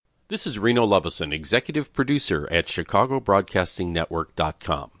This is Reno Lovison, executive producer at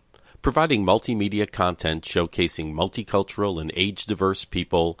ChicagoBroadcastingNetwork.com, providing multimedia content showcasing multicultural and age-diverse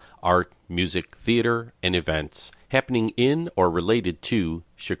people, art, music, theater, and events happening in or related to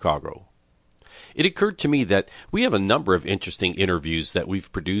Chicago. It occurred to me that we have a number of interesting interviews that we've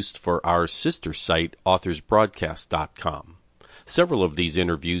produced for our sister site, AuthorsBroadcast.com. Several of these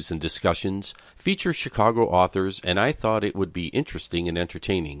interviews and discussions feature Chicago authors, and I thought it would be interesting and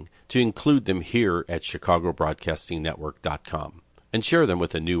entertaining to include them here at ChicagoBroadcastingNetwork.com and share them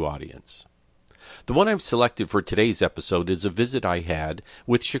with a new audience. The one I've selected for today's episode is a visit I had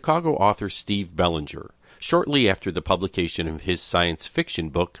with Chicago author Steve Bellinger shortly after the publication of his science fiction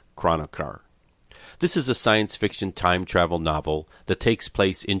book, Chronocar. This is a science fiction time travel novel that takes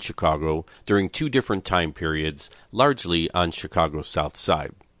place in Chicago during two different time periods, largely on Chicago's South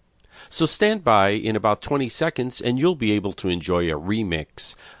Side. So stand by in about 20 seconds and you'll be able to enjoy a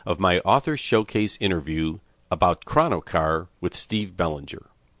remix of my Author Showcase interview about Chronocar with Steve Bellinger.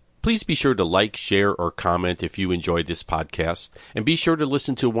 Please be sure to like, share, or comment if you enjoyed this podcast, and be sure to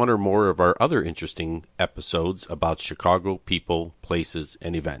listen to one or more of our other interesting episodes about Chicago people, places,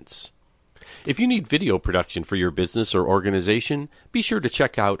 and events. If you need video production for your business or organization, be sure to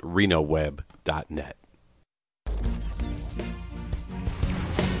check out renoweb.net.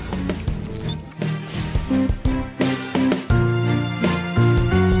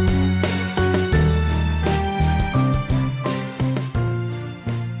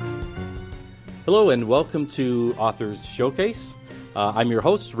 Hello and welcome to Authors Showcase. I'm your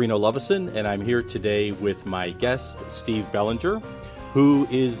host, Reno Lovison, and I'm here today with my guest, Steve Bellinger, who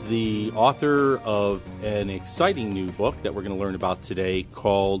is the author of an exciting new book that we're going to learn about today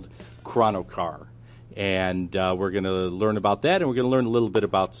called Chronocar. And we're going to learn about that, and we're going to learn a little bit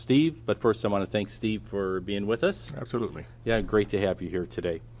about Steve. But first, I want to thank Steve for being with us. Absolutely. Yeah, great to have you here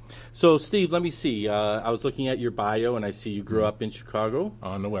today. So, Steve, let me see. I was looking at your bio, and I see you grew up in Chicago.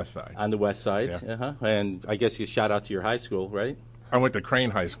 On the west side. On the west side, yeah. Uh-huh. And I guess you shout out to your high school, right? I went to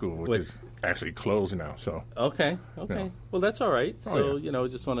Crane High School, which is actually closed now. So Okay. Yeah. Well, that's all right. So, yeah.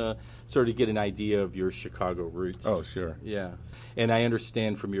 Just want to sort of get an idea of your Chicago roots. Oh, sure. Yeah. And I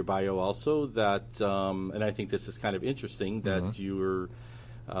understand from your bio also that, and I think this is kind of interesting, that you were,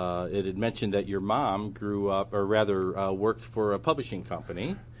 it had mentioned that your mom grew up, or rather worked for a publishing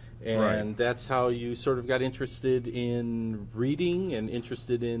company. And Right. that's how you sort of got interested in reading and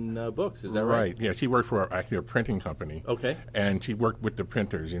interested in books. Is that right? Right. Yeah, she worked for actually a printing company. Okay. And she worked with the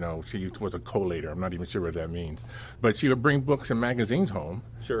printers. She was a collator. I'm not even sure what that means. But she would bring books and magazines home.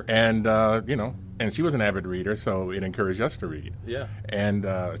 Sure. And, and she was an avid reader, so it encouraged us to read. Yeah. And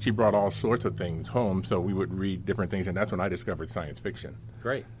she brought all sorts of things home, so we would read different things, and that's when I discovered science fiction.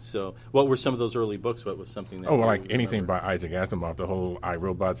 Great. So what were some of those early books? What was something that Oh, you well, like anything remember? by Isaac Asimov, the whole I,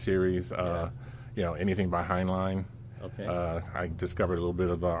 Robot series, anything by Heinlein. Okay. I discovered a little bit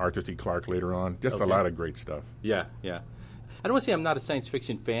of Arthur C. Clarke later on. Just a Okay. lot of great stuff. Yeah. I don't want to say I'm not a science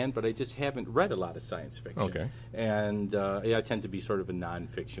fiction fan, but I just haven't read a lot of science fiction. Okay. And I tend to be sort of a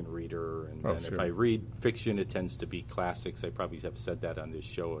nonfiction reader. And then sure. if I read fiction, it tends to be classics. I probably have said that on this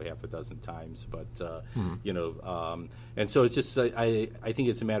show half a dozen times. But, and so it's just, I think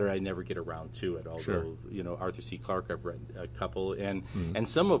it's a matter I never get around to it. Although, Sure. Arthur C. Clarke, I've read a couple. And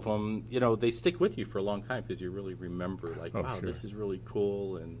some of them, they stick with you for a long time because you really remember, like, wow, sure. this is really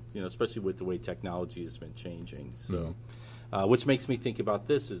cool. And, especially with the way technology has been changing. So. Which makes me think about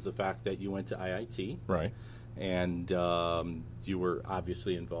this is the fact that you went to IIT. Right. And you were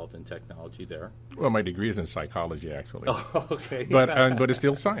obviously involved in technology there. Well, my degree is in psychology, actually. Oh, okay. But it's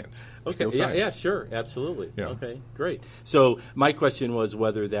still science. It's Okay. still science. Yeah, sure. Absolutely. Yeah. Okay, great. So my question was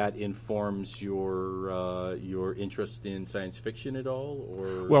whether that informs your interest in science fiction at all,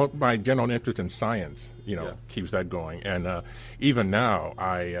 or Well, my general interest in science, Yeah. keeps that going. And even now,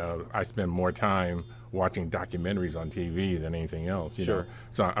 I spend more time watching documentaries on TV than anything else. You Sure. know?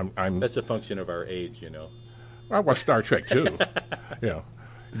 So I'm that's a function of our age, I watch Star Trek too.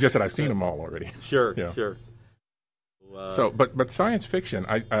 Just that I've seen them all already. Sure. Yeah. Sure. But science fiction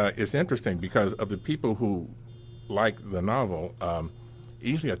is interesting because of the people who like the novel.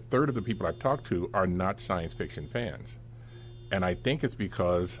 Easily a third of the people I've talked to are not science fiction fans, and I think it's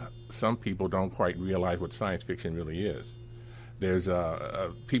because some people don't quite realize what science fiction really is. There's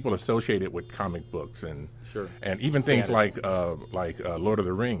people associated with comic books and Sure. and even things Fantasy. like Lord of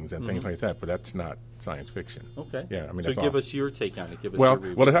the Rings and things like that. But that's not science fiction. Okay. Yeah, I mean, so that's give all. us your take on it. Give us Well,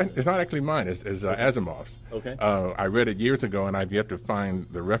 your it's not actually mine. It's Asimov's. Okay. I read it years ago, and I've yet to find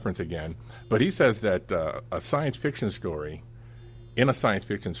the reference again. But he says that a science fiction story, in a science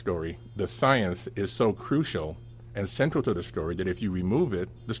fiction story, the science is so crucial and central to the story that if you remove it,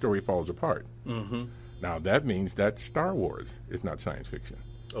 the story falls apart. Mm-hmm. Now, that means that Star Wars is not science fiction.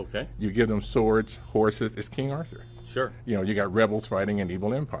 Okay. You give them swords, horses, it's King Arthur. Sure. You got rebels fighting an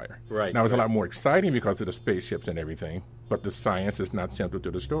evil empire. Right. Now, it's right. a lot more exciting because of the spaceships and everything, but the science is not central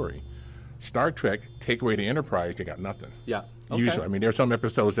to the story. Star Trek, take away the Enterprise, you got nothing. Yeah. Okay. Usually. I mean, there are some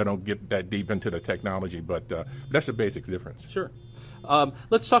episodes that don't get that deep into the technology, but that's the basic difference. Sure.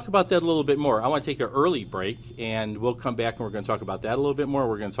 Let's talk about that a little bit more. I want to take an early break, and we'll come back and we're going to talk about that a little bit more.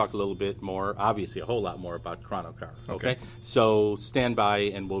 We're going to talk a little bit more, obviously a whole lot more about Chrono Car. Okay? So stand by,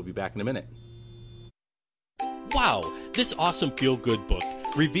 and we'll be back in a minute. Wow, this awesome feel-good book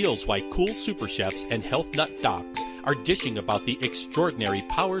reveals why cool super chefs and health nut docs are dishing about the extraordinary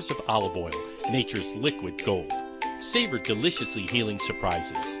powers of olive oil, nature's liquid gold. Savor deliciously healing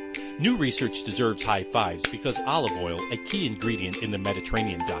surprises. New research deserves high fives because olive oil, a key ingredient in the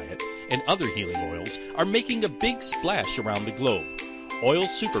Mediterranean diet, and other healing oils are making a big splash around the globe. Oil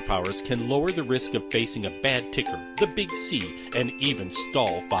superpowers can lower the risk of facing a bad ticker, the big C, and even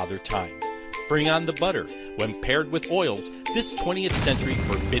stall Father Time. Bring on the butter. When paired with oils, this 20th century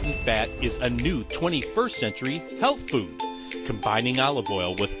forbidden fat is a new 21st century health food. Combining olive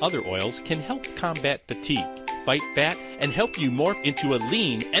oil with other oils can help combat fatigue, fight fat, and help you morph into a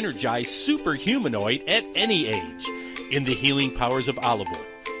lean, energized superhumanoid at any age. In the healing powers of olive oil,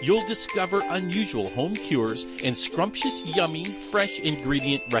 you'll discover unusual home cures and scrumptious, yummy, fresh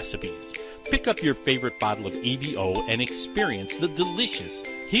ingredient recipes. Pick up your favorite bottle of EVO and experience the delicious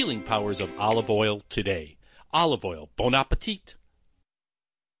healing powers of olive oil today. Olive oil, bon appetit!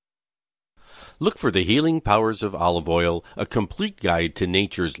 Look for the healing powers of olive oil, a complete guide to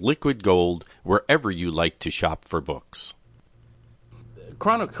nature's liquid gold, wherever you like to shop for books.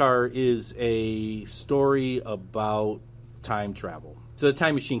 Chrono Car is a story about time travel. So the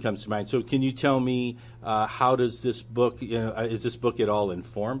time machine comes to mind. So can you tell me how does this book, is this book at all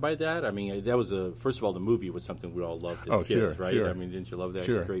informed by that? I mean, that was first of all, the movie was something we all loved as kids, right? Sure. I mean, didn't you love that?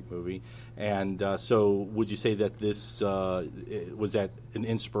 Sure. Great movie. And so would you say that this, was that an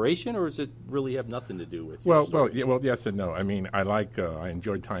inspiration, or does it really have nothing to do with your story? Well, yes and no. I mean, I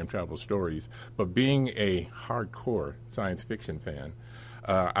enjoy time travel stories, but being a hardcore science fiction fan,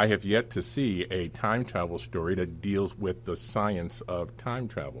 I have yet to see a time travel story that deals with the science of time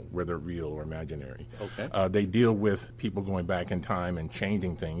travel, whether real or imaginary. Okay. They deal with people going back in time and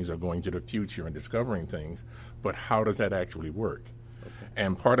changing things or going to the future and discovering things, but how does that actually work? Okay.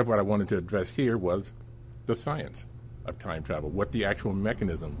 And part of what I wanted to address here was the science of time travel, what the actual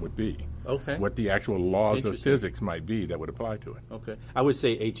mechanism would be, what the actual laws of physics might be that would apply to it. Okay. I would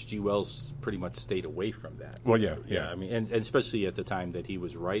say H.G. Wells pretty much stayed away from that. Well, yeah. I mean, and especially at the time that he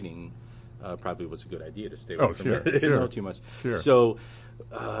was writing, probably was a good idea to stay away from sure, that. Didn't sure, know too much. Sure. So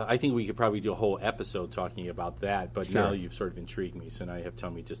I think we could probably do a whole episode talking about that, but Sure. now you've sort of intrigued me, so now you have to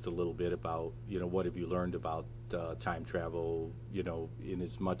tell me just a little bit about, what have you learned about time travel, in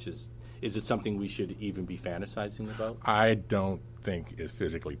as much as, is it something we should even be fantasizing about? I don't think is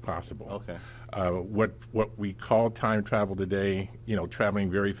physically possible. Okay. What we call time travel today, traveling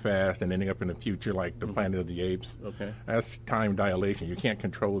very fast and ending up in the future like the Planet of the Apes, that's time dilation. You can't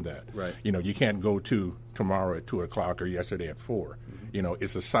control that. Right. You can't go to tomorrow at 2 o'clock or yesterday at 4.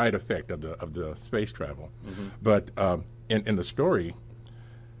 It's a side effect of the space travel. But in the story,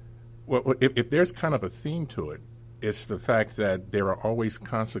 if there's kind of a theme to it, it's the fact that there are always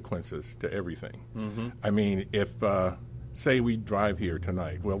consequences to everything. I mean, if, say we drive here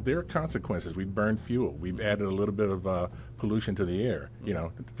tonight, well, there are consequences. We've burned fuel. We've added a little bit of pollution to the air.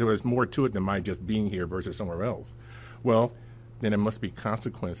 There is more to it than my just being here versus somewhere else. Well, then there must be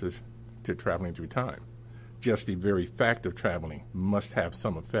consequences to traveling through time. Just the very fact of traveling must have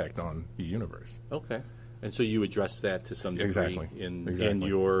some effect on the universe. Okay. And so you address that to some degree Exactly. in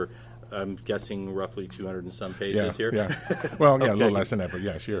your, I'm guessing, roughly 200 and some pages here? Yeah. Well, yeah, a little less than that, but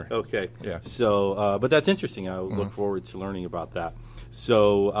yeah, sure. Okay. Yeah. So, but that's interesting. I look forward to learning about that.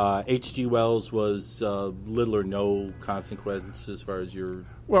 So, H.G. Wells was little or no consequence as far as your...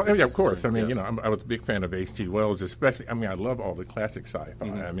 Well, yeah, of course. I mean, I was a big fan of H.G. Wells, especially. I mean, I love all the classic sci-fi.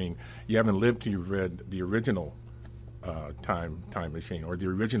 I mean, you haven't lived till you've read the original time machine or the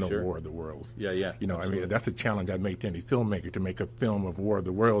original War of the Worlds. Yeah. I mean, that's a challenge I'd make to any filmmaker, to make a film of War of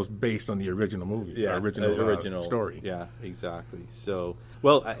the Worlds based on the original movie, original story. Yeah, exactly. So,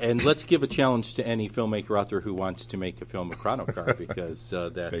 well, and let's give a challenge to any filmmaker out there who wants to make a film of Chrono Car, because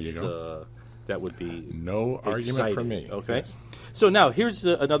There you go. That would be no exciting. argument from me. Okay. Yes. So now here's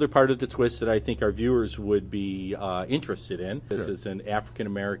another part of the twist that I think our viewers would be interested in. This is an African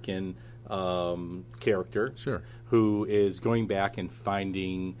American character Sure. who is going back and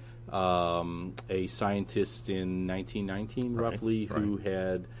finding a scientist in 1919, roughly, who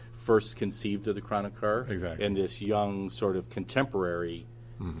had first conceived of the chronocar. Exactly. And this young sort of contemporary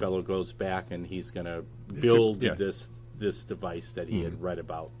fellow goes back and he's going to build this device that he had read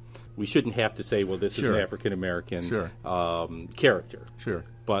about. We shouldn't have to say, well, this is an African-American character. Sure.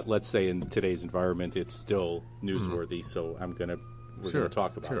 But let's say in today's environment, it's still newsworthy, so we're going to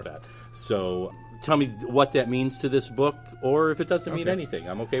talk about that. So tell me what that means to this book, or if it doesn't mean anything.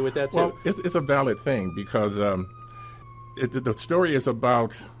 I'm okay with that, too. Well, it's a valid thing because the story is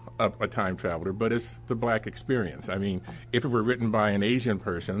about a time traveler, but it's the black experience. I mean, if it were written by an Asian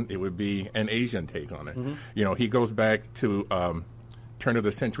person, it would be an Asian take on it. You know, he goes back to turn of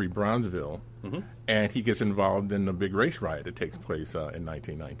the century Bronzeville, and he gets involved in the big race riot that takes place in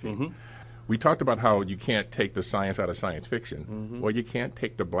 1919. We talked about how you can't take the science out of science fiction. Well, you can't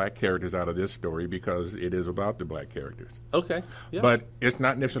take the black characters out of this story because it is about the black characters. Okay. Yeah. But it's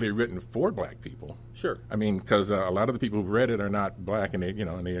not necessarily written for black people. Sure. I mean, because a lot of the people who've read it are not black, and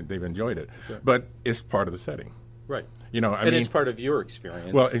they've enjoyed it. Sure. But it's part of the setting. Right. I mean, it's part of your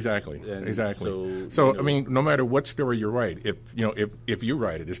experience. Well, exactly. So I mean, no matter what story you write, if you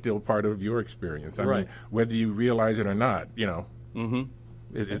write it, it's still part of your experience. I mean, whether you realize it or not,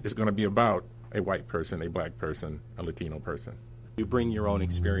 it's going to be about a white person, a black person, a Latino person. You bring your own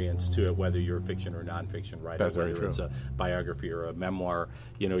experience to it, whether you're fiction or nonfiction writer, That's whether very true. it's a biography or a memoir.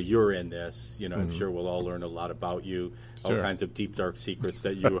 You're in this. I'm sure we'll all learn a lot about you. All kinds of deep, dark secrets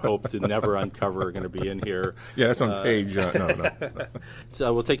that you hope to never uncover are going to be in here. Yeah, that's on page. No.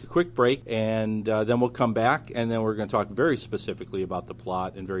 So we'll take a quick break, and then we'll come back, and then we're going to talk very specifically about the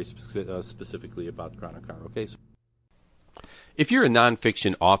plot and very specifically about Chronocar. Okay. If you're a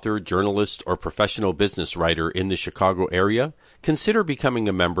nonfiction author, journalist, or professional business writer in the Chicago area, consider becoming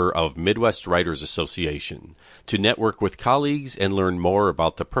a member of Midwest Writers Association to network with colleagues and learn more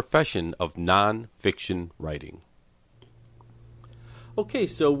about the profession of nonfiction writing. Okay,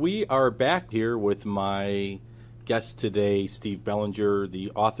 so we are back here with my guest today, Steve Bellinger,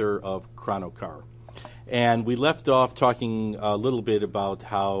 the author of Chronocar. And we left off talking a little bit about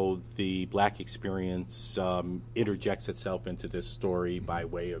how the black experience interjects itself into this story by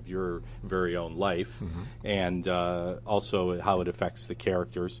way of your very own life, and also how it affects the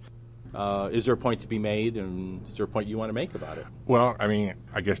characters. Is there a point to be made, and is there a point you want to make about it? Well, I mean,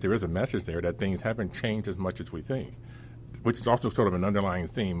 I guess there is a message there that things haven't changed as much as we think, which is also sort of an underlying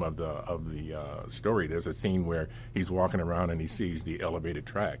theme of the story. There's a scene where he's walking around and he sees the elevated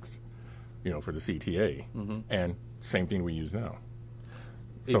tracks, for the CTA, and same thing we use now.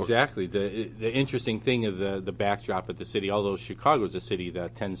 So, exactly. The interesting thing of the backdrop of the city, although Chicago is a city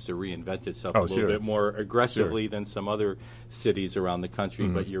that tends to reinvent itself a little bit more aggressively than some other cities around the country,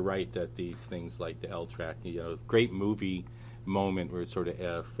 but you're right that these things like the L track, great movie moment where it sort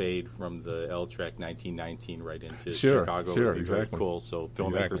of fade from the L track 1919 right into Chicago. Sure, would be exactly. Very cool. So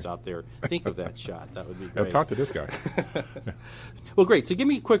filmmakers out there, think of that shot. That would be great. I'll talk to this guy. Well, great. So give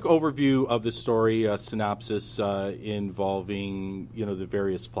me a quick overview of the story, synopsis involving the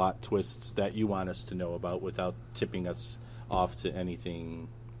various plot twists that you want us to know about without tipping us off to anything.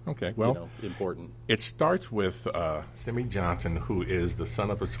 Okay, well, important. It starts with Simi Johnson, who is the son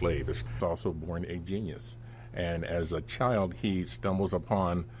of a slave, is also born a genius. And as a child, he stumbles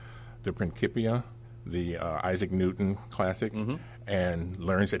upon the Principia, the Isaac Newton classic, and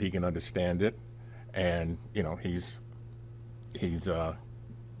learns that he can understand it. And, he's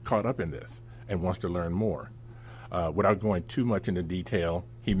caught up in this and wants to learn more. Without going too much into detail,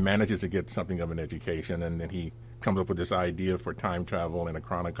 he manages to get something of an education, and then he comes up with this idea for time travel and a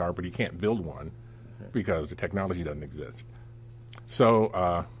chronocar, but he can't build one because the technology doesn't exist.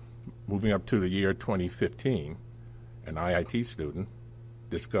 So, moving up to the year 2015, an IIT student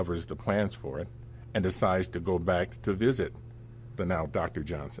discovers the plans for it and decides to go back to visit the now Dr.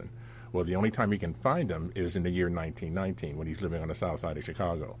 Johnson. Well, the only time he can find him is in the year 1919 when he's living on the south side of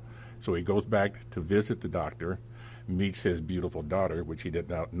Chicago. So he goes back to visit the doctor, meets his beautiful daughter, which he did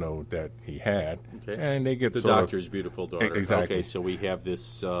not know that he had, and they get the doctor's beautiful daughter. Exactly. Okay, so we have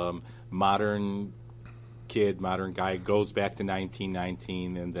this modern guy goes back to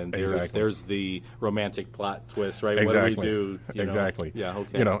 1919, and then there's the romantic plot twist, right? Exactly. What do we do? Exactly. Yeah.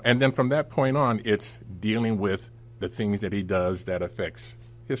 Okay. And then from that point on, it's dealing with the things that he does that affects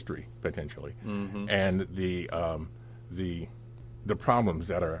history potentially, and the problems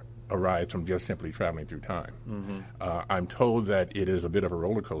that arise from just simply traveling through time. I'm told that it is a bit of a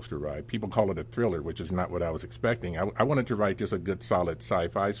roller coaster ride. People call it a thriller, which is not what I was expecting. I wanted to write just a good, solid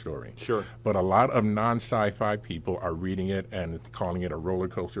sci-fi story. Sure. But a lot of non-sci-fi people are reading it and calling it a roller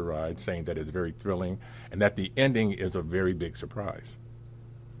coaster ride, saying that it's very thrilling and that the ending is a very big surprise.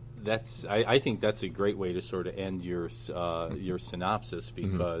 I think that's a great way to sort of end your synopsis,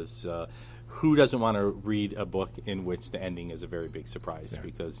 because who doesn't want to read a book in which the ending is a very big surprise? Yeah.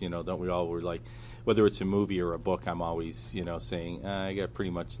 Because, don't we all, we're like, whether it's a movie or a book, I'm always, saying, I got to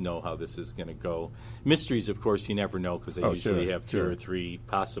pretty much know how this is going to go. Mysteries, of course, you never know, because they usually have two or three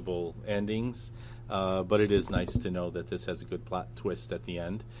possible endings. But it is nice to know that this has a good plot twist at the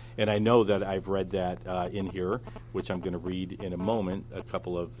end. And I know that I've read that in here, which I'm going to read in a moment, a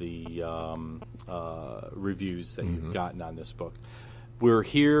couple of the reviews that you've gotten on this book. We're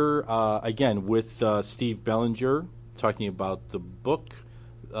here, again, with Steve Bellinger, talking about the book,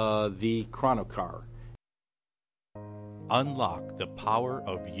 The Chronocar. Unlock the Power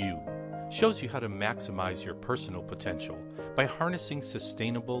of You shows you how to maximize your personal potential by harnessing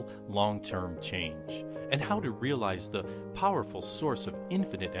sustainable, long-term change, and how to realize the powerful source of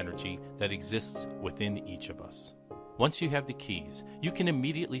infinite energy that exists within each of us. Once you have the keys, you can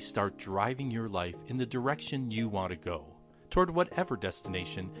immediately start driving your life in the direction you want to go, toward whatever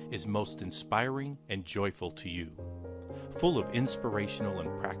destination is most inspiring and joyful to you. Full of inspirational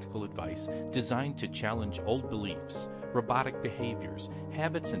and practical advice designed to challenge old beliefs, robotic behaviors,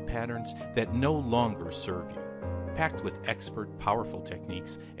 habits, and patterns that no longer serve you. Packed with expert, powerful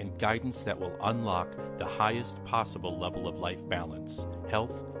techniques and guidance that will unlock the highest possible level of life balance,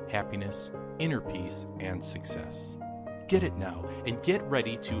 health, happiness, inner peace, and success. Get it now and get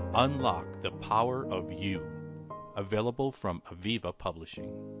ready to unlock the power of you. Available from Aviva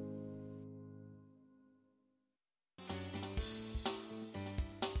Publishing.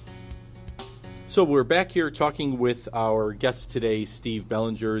 So we're back here talking with our guest today, Steve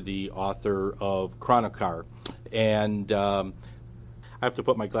Bellinger, the author of Chronocar. And I have to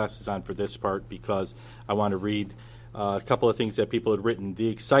put my glasses on for this part because I want to read a couple of things that people had written. The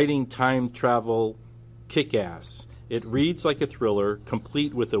exciting time travel kick-ass. It reads like a thriller,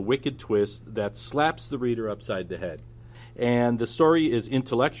 complete with a wicked twist that slaps the reader upside the head. And the story is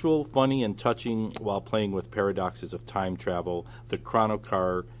intellectual, funny, and touching while playing with paradoxes of time travel. The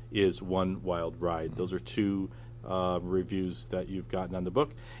Chronocar is one wild ride. Those are two reviews that you've gotten on the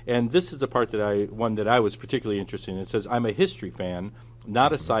book. And this is the part that I was particularly interested in. It says, I'm a history fan,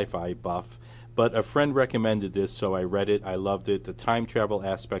 not a sci-fi buff, but a friend recommended this, so I read it. I loved it. The time travel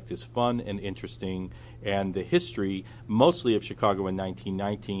aspect is fun and interesting, and the history, mostly of Chicago in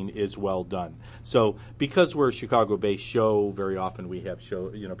 1919, is well done. So because we're a Chicago-based show, very often we have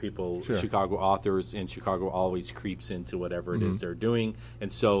people, sure. Chicago authors, and Chicago always creeps into whatever it is they're doing. And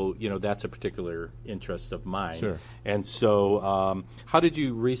so, that's a particular interest of mine. Sure. And so how did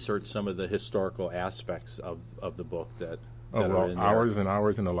you research some of the historical aspects of the book that hours and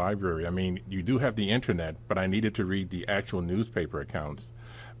hours in the library. I mean, you do have the internet, but I needed to read the actual newspaper accounts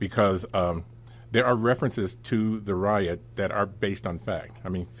because there are references to the riot that are based on fact. I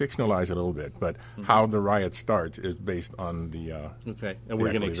mean, fictionalized a little bit, but how the riot starts is based on the okay. And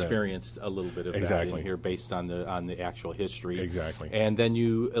we're going to experience a little bit of that in here based on the actual history. Exactly. And then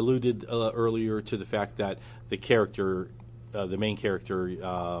you alluded earlier to the fact that the character. The main character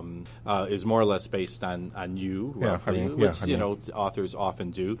is more or less based on you, roughly, which authors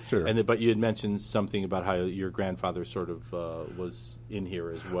often do. Sure. But you had mentioned something about how your grandfather sort of was in here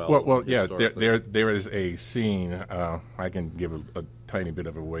as well. Well, yeah. There is a scene I can give a tiny bit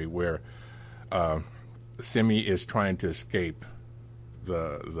of away where Simi is trying to escape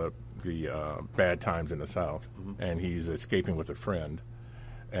the bad times in the South, and he's escaping with a friend.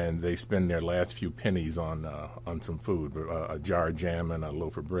 And they spend their last few pennies on some food, a jar of jam and a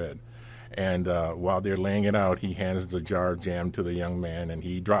loaf of bread. And while they're laying it out, he hands the jar of jam to the young man, and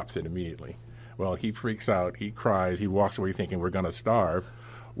he drops it immediately. Well, he freaks out. He cries. He walks away thinking, we're going to starve,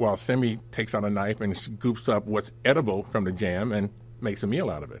 while Simi takes out a knife and scoops up what's edible from the jam and makes a meal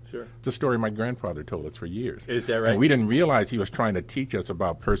out of it. Sure. It's a story my grandfather told us for years. Is that right? And we didn't realize he was trying to teach us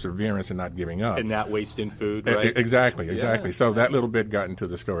about perseverance and not giving up. And not wasting food, right? Exactly. Yeah. So that little bit got into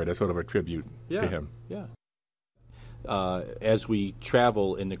the story. That's sort of a tribute to him. Yeah. As we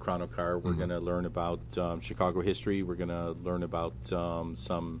travel in the Chronocar, we're going to learn about Chicago history. We're going to learn about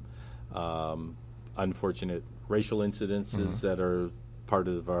some unfortunate racial incidences that are part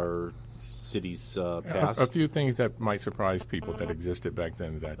of our city's past. A few things that might surprise people that existed back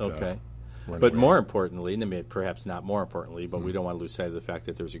then. But more importantly, and perhaps not more importantly, but we don't want to lose sight of the fact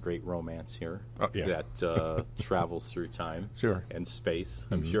that there's a great romance here that travels through time and space,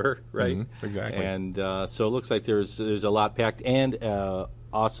 I'm sure, right? Exactly. And so it looks like there's a lot packed and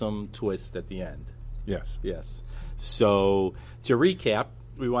awesome twist at the end. Yes. So to recap,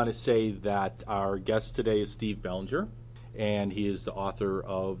 we want to say that our guest today is Steve Bellinger, and he is the author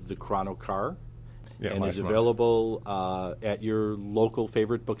of The Chronocar. and is available at your local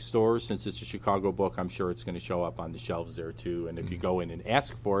favorite bookstore. Since it's a Chicago book, I'm sure it's going to show up on the shelves there too. And if you go in and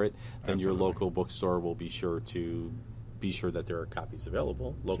ask for it, then your local bookstore will be sure that there are copies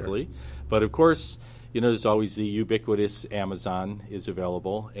available locally. Sure. But of course, there's always the ubiquitous Amazon is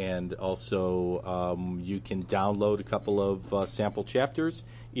available, and also you can download a couple of sample chapters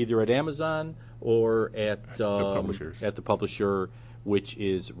either at Amazon or at the publisher, which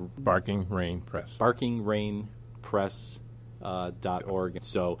is Barking Rain Press. BarkingRainPress.org.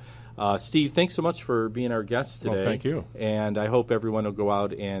 So, Steve, thanks so much for being our guest today. Well, thank you. And I hope everyone will go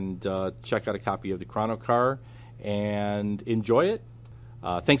out and check out a copy of the Chronocar and enjoy it.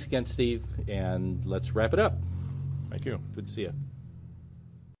 Thanks again, Steve, and let's wrap it up. Thank you. Good to see you.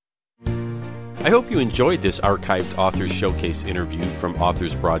 I hope you enjoyed this archived Authors Showcase interview from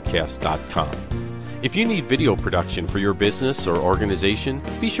authorsbroadcast.com. If you need video production for your business or organization,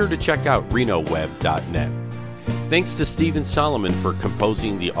 be sure to check out renoweb.net. Thanks to Stephen Solomon for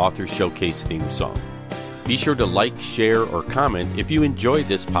composing the Authors Showcase theme song. Be sure to like, share, or comment if you enjoyed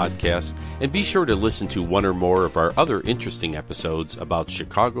this podcast, and be sure to listen to one or more of our other interesting episodes about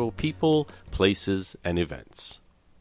Chicago people, places, and events.